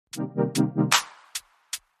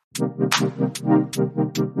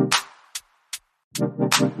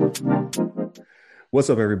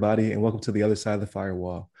What's up, everybody, and welcome to the other side of the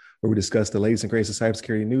firewall, where we discuss the latest and greatest of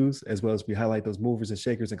cybersecurity news, as well as we highlight those movers and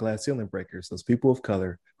shakers and glass ceiling breakers, those people of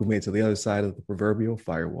color who made it to the other side of the proverbial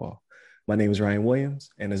firewall. My name is Ryan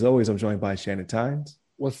Williams, and as always, I'm joined by Shannon Tynes.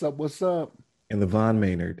 What's up? What's up? And Levon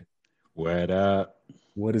Maynard. What up?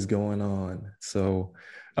 What is going on? So,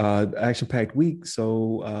 action-packed week.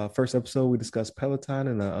 So, first episode, we discussed Peloton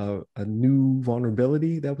and a new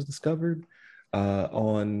vulnerability that was discovered.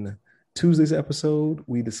 On Tuesday's episode,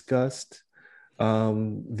 we discussed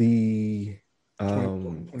the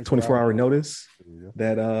 24-hour notice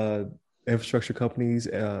that infrastructure companies,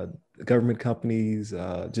 government companies,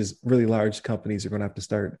 just really large companies are going to have to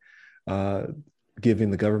start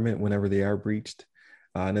giving the government whenever they are breached.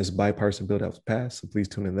 And there's a bipartisan bill that was passed, so please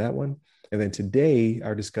tune in that one. And then today,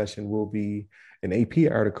 our discussion will be an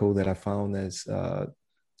AP article that I found that's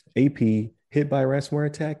AP hit by a ransomware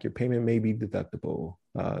attack, your payment may be deductible,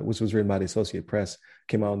 which was written by the Associated Press,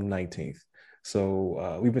 came out on the 19th.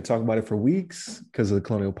 So we've been talking about it for weeks because of the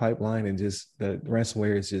Colonial Pipeline, and just the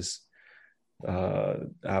ransomware is just, I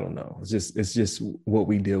don't know, it's just what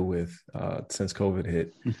we deal with since COVID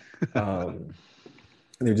hit.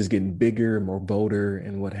 They're just getting bigger, more bolder,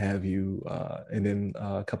 and what have you. And then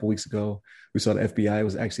a couple of weeks ago, we saw the FBI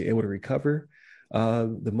was actually able to recover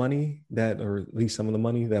the money that, or at least some of the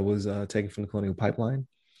money that was taken from the Colonial Pipeline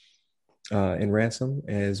in ransom,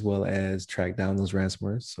 as well as track down those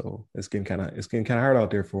ransomers. So it's getting kind of hard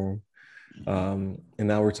out there for them. And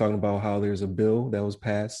now we're talking about how there's a bill that was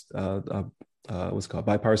passed, what's called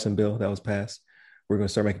bipartisan bill that was passed. We're going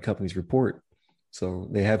to start making companies report. So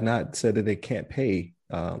they have not said that they can't pay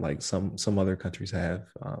like some other countries have,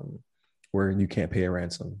 where you can't pay a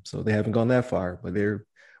ransom. So they haven't gone that far, but they're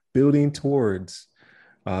building towards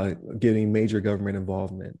getting major government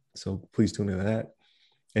involvement. So please tune into that.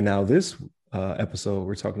 And now this episode,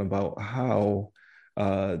 we're talking about how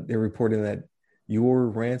they're reporting that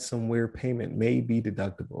your ransomware payment may be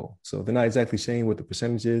deductible. So they're not exactly saying what the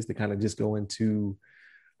percentage is. They kind of just go into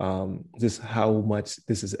just how much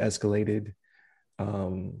this is escalated,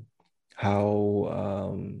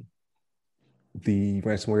 how the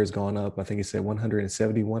ransomware has gone up. I think it said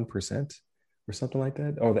 171% or something like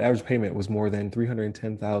that. Or the average payment was more than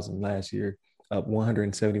 $310,000 last year, up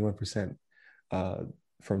 171%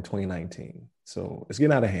 from 2019. So it's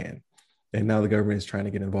getting out of hand. And now the government is trying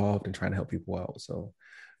to get involved and trying to help people out. So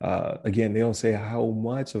again, they don't say how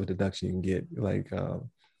much of a deduction you can get. Like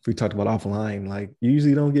we talked about offline, like you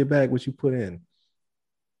usually don't get back what you put in,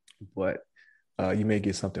 but you may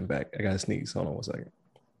get something back. I got to sneeze. Hold on 1 second.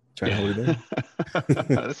 Try to hold it in.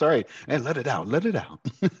 That's all right. And let it out. Let it out.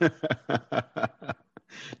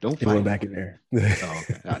 Don't fight. It went back in there. Oh,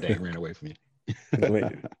 okay. Oh, dang, ran away from you.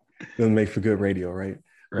 Doesn't make for good radio, right?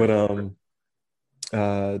 But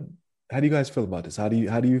how do you guys feel about this? How do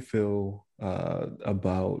you feel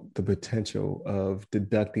about the potential of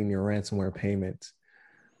deducting your ransomware payments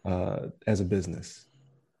as a business?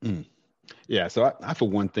 Yeah, so I for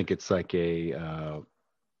one think it's like it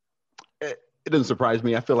doesn't surprise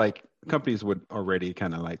me. I feel like companies would already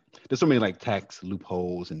kind of like, there's so many like tax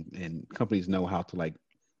loopholes, and companies know how to like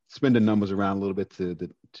spin the numbers around a little bit to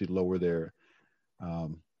lower their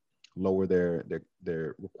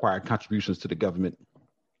required contributions to the government.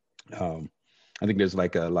 I think there's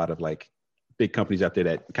like a lot of like big companies out there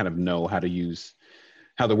that kind of know how to use,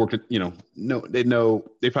 how to work, they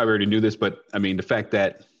probably already knew this, but I mean, the fact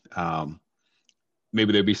that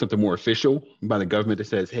maybe there'd be something more official by the government that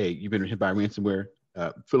says, hey, you've been hit by ransomware,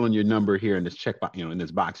 fill in your number here in this checkbox, in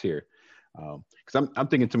this box here. Because I'm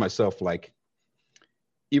thinking to myself, like,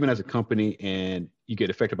 even as a company and you get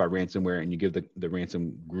affected by ransomware and you give the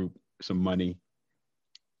ransom group some money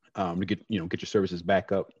to get your services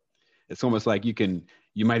back up, it's almost like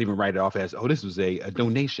you might even write it off as, oh, this was a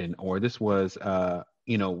donation, or this was,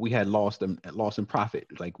 we had lost in profit.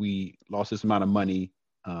 Like we lost this amount of money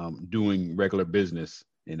doing regular business,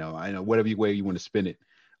 I know whatever way you want to spin it.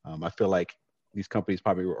 I feel like these companies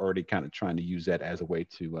probably were already kind of trying to use that as a way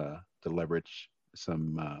to leverage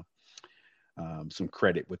some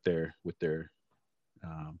credit with their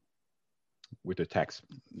tax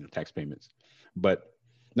payments. But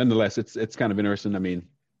nonetheless, it's kind of interesting. I mean,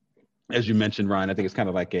 as you mentioned, Ryan, I think it's kind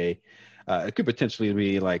of like it could potentially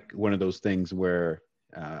be like one of those things where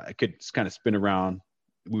it could kind of spin around.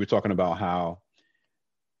 We were talking about how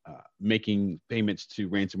making payments to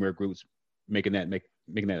ransomware groups, making that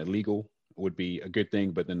illegal would be a good thing.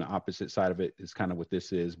 But then the opposite side of it is kind of what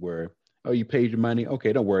this is, where, oh, you paid your money.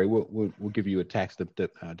 Okay, don't worry. We'll give you a tax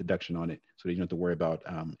deduction on it, so that you don't have to worry about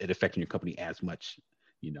it affecting your company as much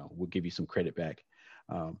we'll give you some credit back.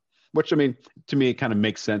 Which, I mean, to me, it kind of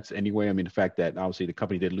makes sense anyway. I mean, the fact that obviously the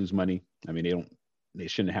company did lose money. I mean, they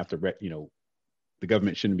shouldn't have to, the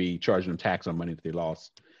government shouldn't be charging them tax on money that they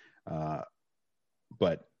lost. But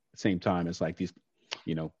at the same time, it's like these,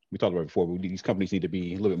 we talked about it before, but these companies need to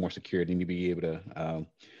be a little bit more secure. They need to be able to,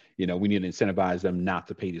 we need to incentivize them not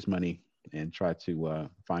to pay this money and try to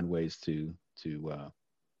find ways to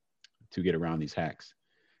get around these hacks.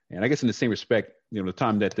 And I guess in the same respect, the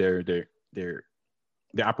time that the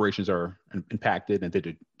operations are impacted and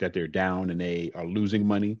that they're down and they are losing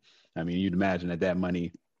money. I mean, you'd imagine that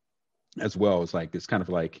money as well is like, it's kind of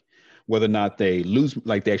like whether or not they lose,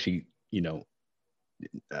 like they actually,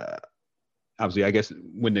 obviously, I guess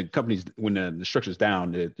when the structure's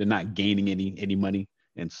down, they're not gaining any money.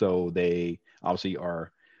 And so they obviously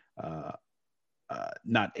are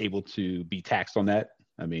not able to be taxed on that.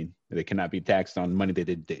 I mean, they cannot be taxed on money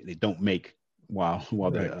that they don't make while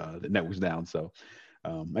right. The network's down. So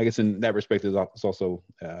I guess in that respect, it's also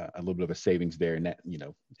a little bit of a savings there in that, in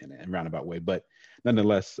a roundabout way. But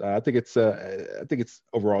nonetheless, I think it's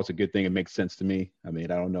overall, it's a good thing. It makes sense to me. I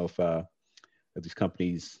mean, I don't know if these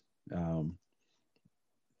companies,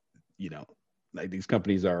 like these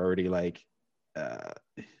companies are already like,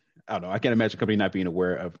 I don't know. I can't imagine a company not being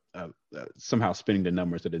aware of somehow spending the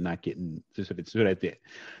numbers that they're not getting.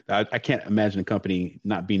 I can't imagine a company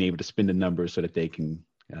not being able to spend the numbers so that they can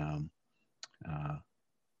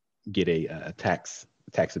get a tax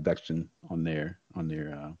deduction on their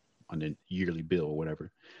yearly bill or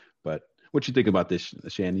whatever. But what you think about this,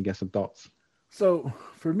 Shannon? You got some thoughts? So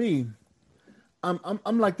for me,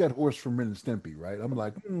 I'm like that horse from Ren and Stimpy, right? I'm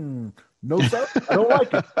like, no sir, I don't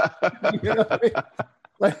like it. You know what I mean?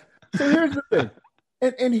 Like, so here's the thing,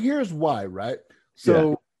 and here's why, right?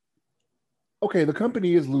 So, okay, the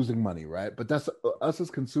company is losing money, right? But that's us as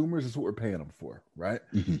consumers is what we're paying them for, right?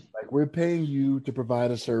 Mm-hmm. Like we're paying you to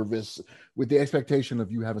provide a service with the expectation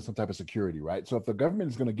of you having some type of security, right? So if the government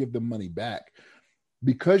is going to give them money back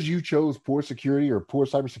because you chose poor security or poor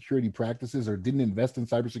cybersecurity practices or didn't invest in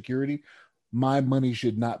cybersecurity, my money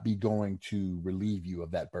should not be going to relieve you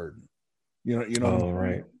of that burden. You know. Oh,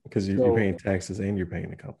 right. Because you're paying taxes and you're paying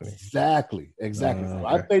the company. Exactly. So okay.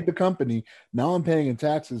 I paid the company. Now I'm paying in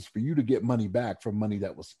taxes for you to get money back from money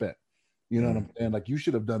that was spent. You know what I'm saying? Like you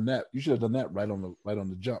should have done that. You should have done that right from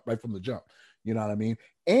the jump. You know what I mean?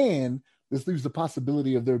 And this leaves the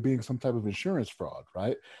possibility of there being some type of insurance fraud,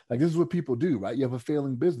 right? Like this is what people do, right? You have a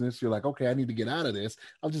failing business. You're like, okay, I need to get out of this.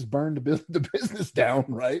 I'll just burn the business down,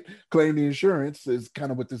 right? Claim the insurance is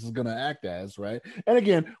kind of what this is going to act as, right? And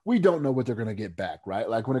again, we don't know what they're going to get back, right?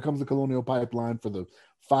 Like when it comes to Colonial Pipeline for the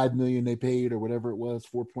 $5 million they paid or whatever it was,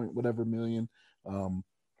 4 point whatever million,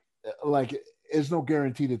 like there's no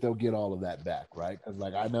guarantee that they'll get all of that back, right? Because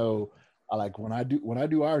like I know. Like when I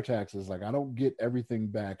do our taxes, like I don't get everything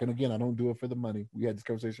back. And again, I don't do it for the money. We had this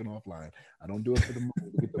conversation offline. I don't do it for the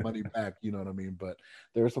money to get the money back. You know what I mean? But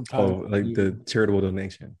there are some times like the charitable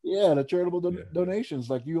donation. Yeah, the charitable donations.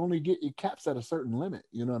 Like you only get it caps at a certain limit.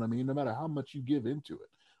 You know what I mean? No matter how much you give into it,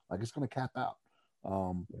 like it's going to cap out.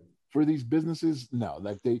 For these businesses, no.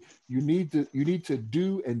 Like you need to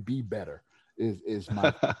do and be better. Is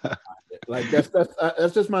my like that's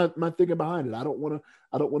just my thinking behind it. I don't want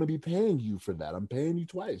to be paying you for that. I'm paying you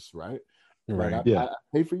twice, right? Right. Like I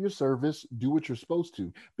pay for your service. Do what you're supposed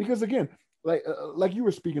to. Because again, like you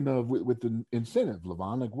were speaking of with the incentive,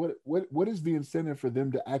 Levon. Like what is the incentive for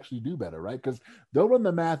them to actually do better, right? Because they'll run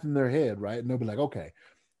the math in their head, right? And they'll be like, okay,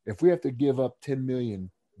 if we have to give up 10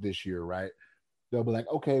 million this year, right? They'll be like,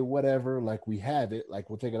 okay, whatever. Like we have it.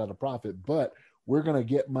 Like we'll take it out of profit, but we're gonna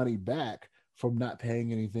get money back from not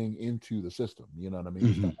paying anything into the system. You know what I mean?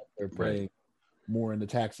 Mm-hmm. Like they're paying more in the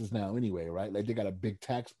taxes now anyway, right? Like they got a big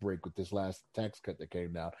tax break with this last tax cut that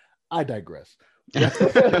came down. I digress. But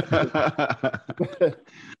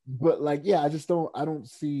like, yeah, I don't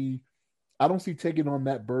see taking on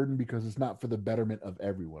that burden because it's not for the betterment of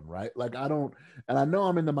everyone, right? Like and I know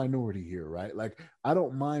I'm in the minority here, right? Like I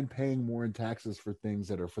don't mind paying more in taxes for things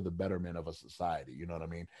that are for the betterment of a society. You know what I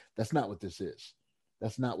mean? That's not what this is.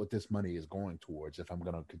 That's not what this money is going towards if I'm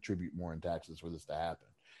going to contribute more in taxes for this to happen.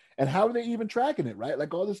 And how are they even tracking it, right?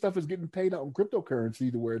 Like all this stuff is getting paid out in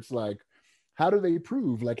cryptocurrency to where it's like, how do they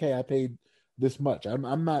prove like, hey, I paid this much?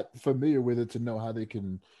 I'm not familiar with it to know how they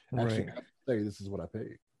can actually say this is what I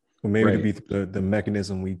paid. Well, maybe to be the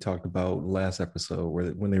mechanism we talked about last episode where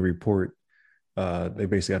when they report, they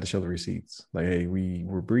basically have to show the receipts. Like, hey, we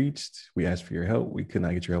were breached. We asked for your help. We could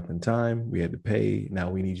not get your help in time. We had to pay. Now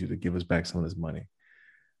we need you to give us back some of this money.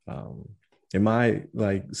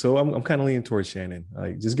 So I'm kind of leaning towards Shannon.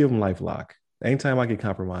 Like, just give them LifeLock. Anytime I get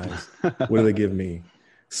compromised, what do they give me?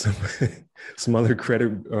 some some other credit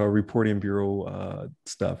reporting bureau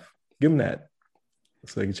stuff. Give them that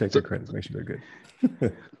so they can check their credits, make sure they're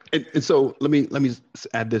good. And so let me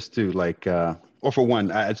add this too. Like, or for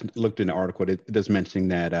one, I just looked in the article. It does mention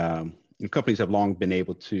that companies have long been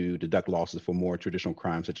able to deduct losses for more traditional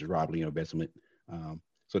crimes such as robbery and embezzlement.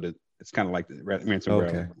 So that it's kind of like the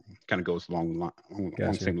ransomware kind of goes along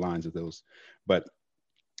the same lines of those. But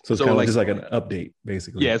so it's kind of like, just like an update,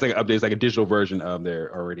 basically. Yeah, it's like an update. It's like a digital version of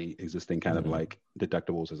their already existing kind of like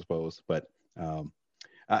deductibles, I suppose. But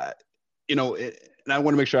you know, and I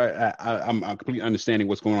want to make sure I'm completely understanding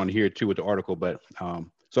what's going on here too with the article. But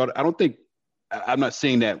so I don't think I'm not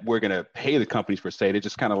saying that we're going to pay the companies per se. They're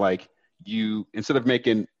just kind of like, you, instead of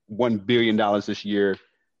making $1 billion this year,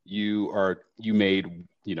 you made,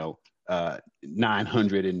 you know,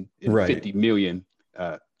 950 million.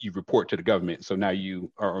 You report to the government. So now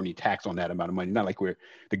you are only taxed on that amount of money. Not like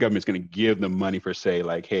the government's going to give them money per se,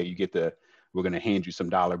 like, hey, we're going to hand you some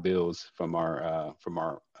dollar bills from our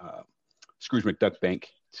Scrooge McDuck bank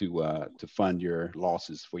to fund your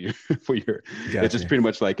losses for your Gotcha. It's just pretty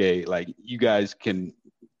much like you guys can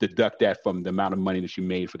deduct that from the amount of money that you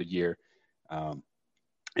made for the year.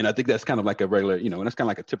 And I think that's kind of like a regular, you know, and that's kind of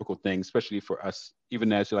like a typical thing, especially for us,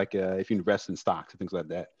 even as like if you invest in stocks and things like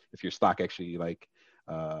that. If your stock actually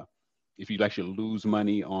if you actually lose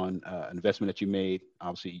money on an investment that you made,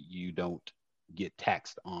 obviously you don't get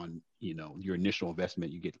taxed on, you know, your initial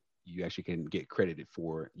investment. You actually can get credited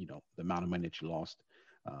for, you know, the amount of money that you lost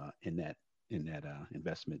in that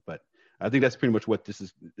investment. But I think that's pretty much what this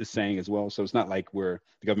is saying as well. So it's not like the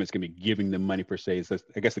government's going to be giving them money per se. So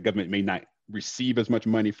I guess the government may not receive as much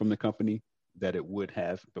money from the company that it would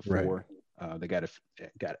have before they got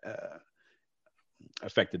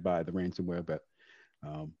affected by the ransomware. But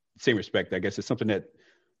same respect, I guess it's something that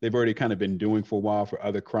they've already kind of been doing for a while for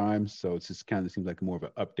other crimes. So it's just kind of seems like more of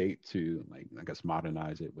an update to, like, I guess,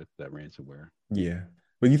 modernize it with ransomware. Yeah.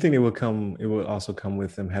 But you think it will also come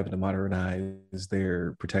with them having to modernize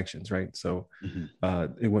their protections, right? So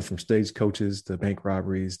it went from stagecoaches to bank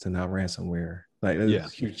robberies to now ransomware. Like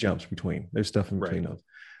there's huge jumps between. There's stuff in between those.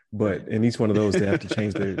 But in each one of those, they have to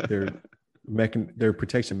change their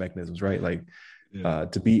protection mechanisms, right? Like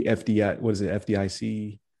to be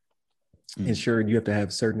FDIC insured, you have to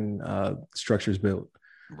have certain structures built,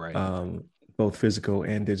 right? Both physical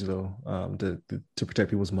and digital, to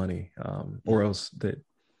protect people's money, or else that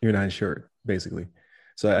you're not insured, basically.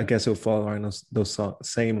 So I guess it'll fall on those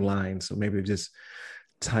same lines. So maybe just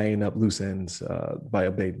tying up loose ends by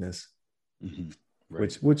updating this,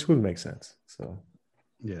 which would make sense. So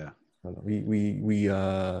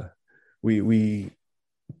we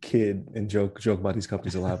kid and joke about these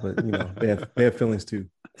companies a lot, but you know they have feelings too.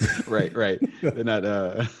 right. They're not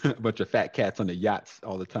a bunch of fat cats on the yachts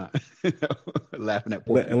all the time, laughing at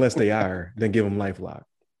pork. Unless they are, then give them LifeLock.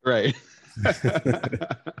 Right.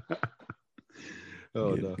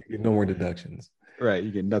 No more deductions. Right,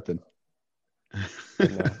 you get nothing. I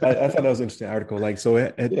thought that was an interesting article. Like, so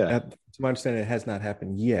to my understanding, it has not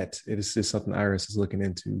happened yet. It is just something IRS is looking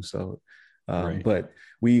into. So, but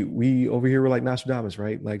we over here, we're like Nostradamus,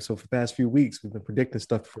 right? Like, so for the past few weeks, we've been predicting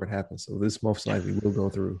stuff before it happens. So this most likely will go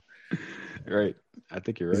through. Right, I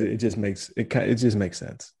think you're right. It just makes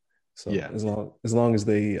sense. So as long as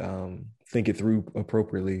they think it through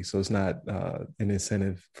appropriately, so it's not an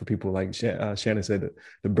incentive for people, like Shannon said,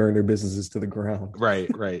 to burn their businesses to the ground.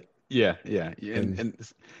 Right. Yeah. And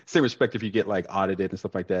same respect, if you get like audited and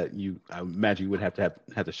stuff like that, I imagine you would have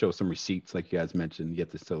to show some receipts, like you guys mentioned. You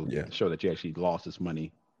have to show that you actually lost this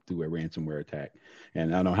money through a ransomware attack.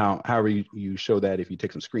 And I don't know however you show that, if you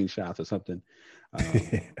take some screenshots or something,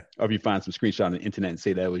 or if you find some screenshot on the internet and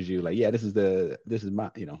say that was you, like, this is my,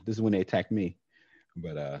 this is when they attacked me.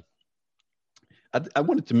 But I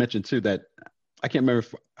wanted to mention too that I can't remember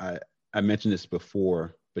if I mentioned this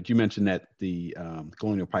before, but you mentioned that the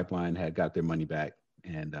Colonial Pipeline had got their money back,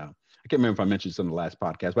 and I can't remember if I mentioned this on the last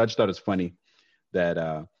podcast, but I just thought it's funny that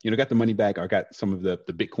got the money back, or got some of the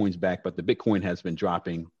Bitcoins back, but the Bitcoin has been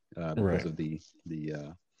dropping because of the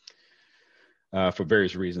for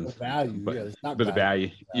various reasons. The value, it's not the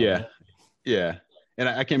value. Yeah. And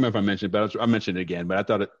I can't remember if I mentioned it, but I mentioned it again. But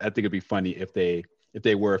I think it'd be funny if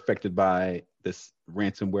they were affected by this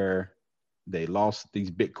ransomware, they lost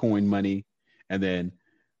these Bitcoin money, and then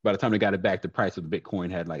by the time they got it back, the price of the Bitcoin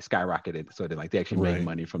had like skyrocketed. So they actually made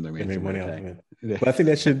money from the ransomware attack. But I think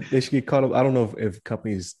they should get caught up. I don't know if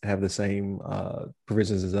companies have the same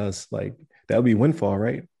provisions as us. Like that would be windfall,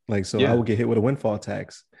 right? Like, so I would get hit with a windfall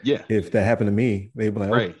tax. Yeah. If that happened to me, they'd be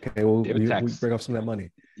like, okay, well, we break off some of that money.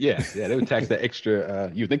 Yeah. They would tax that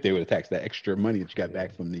extra. You would think they would have taxed that extra money that you got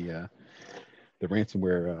back from the the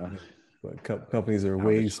ransomware. But companies are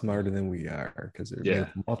way smarter than we are because they're made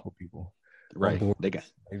up of multiple people. Right. They got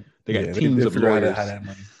they teams of lawyers. How that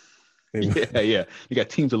money. Yeah. You got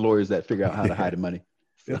teams of lawyers that figure out how to hide the money.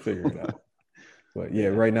 They'll figure it out. But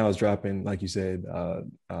right now it's dropping, like you said,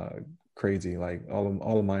 crazy. Like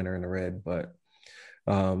all of mine are in the red, but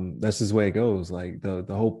that's just the way it goes. Like the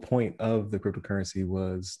whole point of the cryptocurrency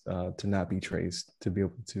was to not be traced, to be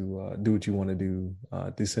able to do what you want to do,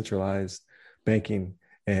 decentralized banking,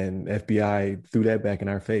 and FBI threw that back in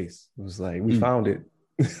our face. It was like, we found it.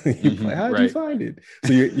 Like, how did you find it?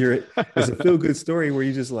 So you're it's a feel good story where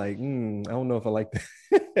you're just like, I don't know if I like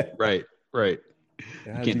that. Right.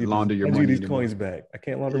 You can't launder your money. How'd you get these coins back? I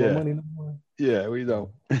can't launder my money no more. Yeah, we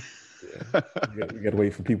don't. You got to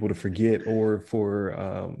wait for people to forget, or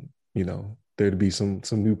for there to be some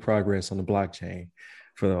new progress on the blockchain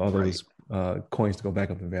for all those coins to go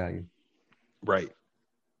back up in value. Right.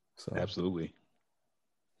 So absolutely.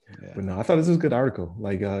 Yeah. But no, I thought this was a good article.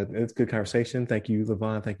 Like, it's a good conversation. Thank you,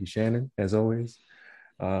 Levon. Thank you, Shannon, as always.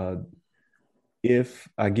 If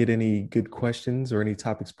I get any good questions or any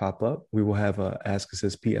topics pop up, we will have a Ask Us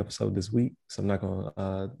SP episode this week. So I'm not going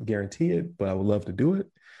to guarantee it, but I would love to do it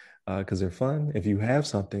because they're fun. If you have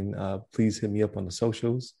something, please hit me up on the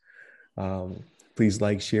socials. Please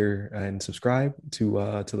like, share, and subscribe to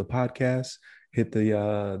the podcast. Hit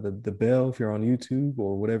the bell if you're on YouTube,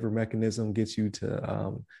 or whatever mechanism gets you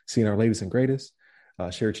to seeing our latest and greatest.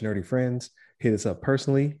 Share it to your nerdy friends. Hit us up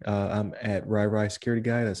personally. I'm at RY Security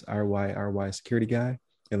Guy. That's RY Security Guy.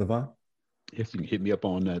 And Levon? Yes, you can hit me up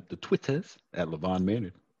on the Twitters at Levon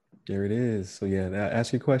Maynard. There it is. So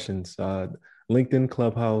ask your questions. LinkedIn,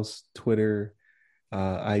 Clubhouse, Twitter,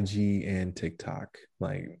 IG, and TikTok.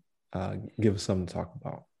 Like, give us something to talk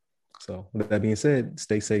about. So with that being said,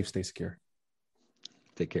 stay safe, stay secure.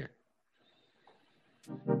 Take care.